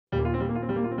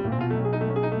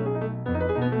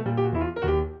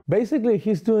Basically,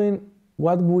 he's doing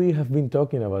what we have been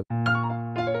talking about.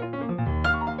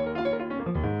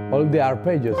 All the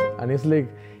arpeggios, and it's like,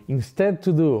 instead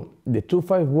to do the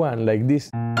 2-5-1 like this,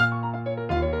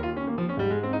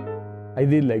 I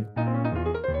did like,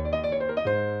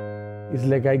 it's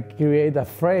like I create a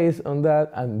phrase on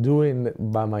that and doing it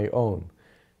by my own.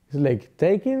 It's like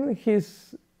taking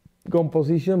his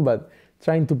composition but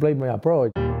trying to play my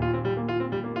approach.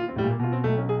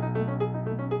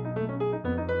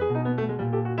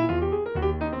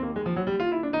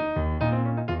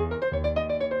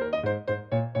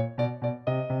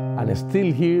 And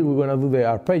still here, we're gonna do the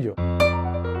arpeggio.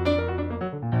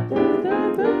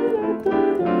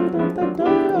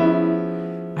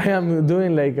 I am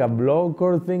doing like a blow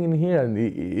chord thing in here, and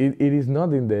it is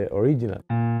not in the original.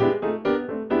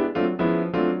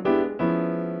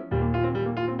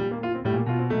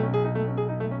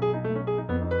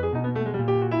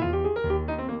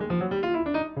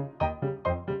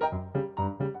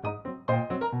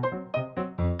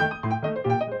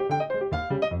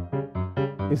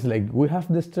 It's like we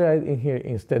have the stride in here.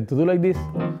 Instead to do like this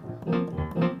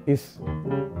is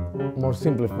more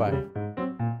simplified.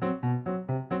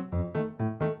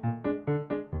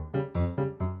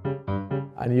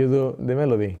 And you do the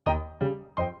melody.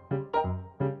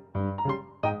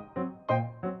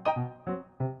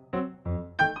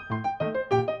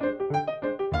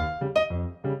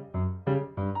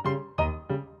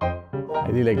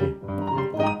 I did like it.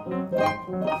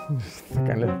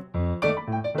 Kind of.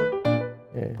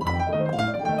 Yeah.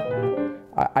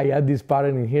 I add this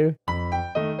pattern in here.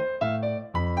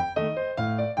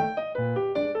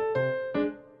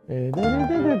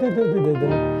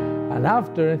 And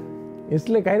after, it's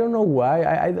like, I don't know why,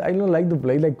 I don't like to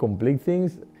play like complete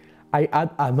things. I add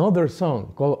another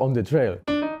song called On the Trail.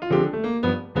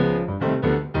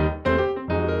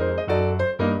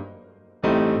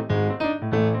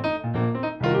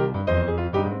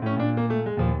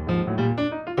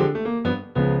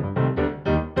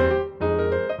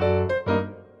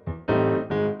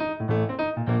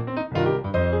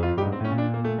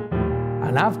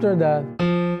 And after that,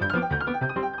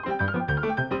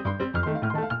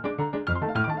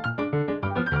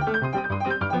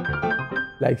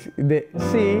 like the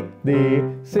C, the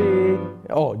C,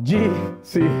 oh, G,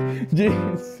 C, G,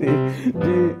 C,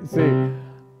 G, C.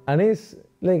 And it's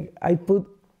like I put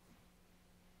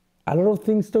a lot of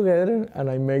things together and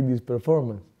I make this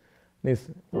performance. We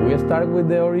start with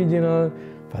the original,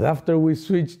 but after we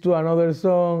switch to another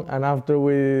song, and after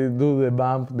we do the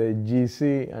bump, the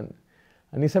GC,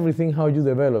 and it's everything how you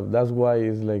develop. That's why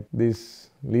it's like this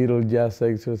little jazz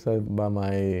exercise by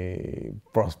my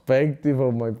perspective,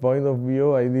 or my point of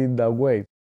view, I did that way.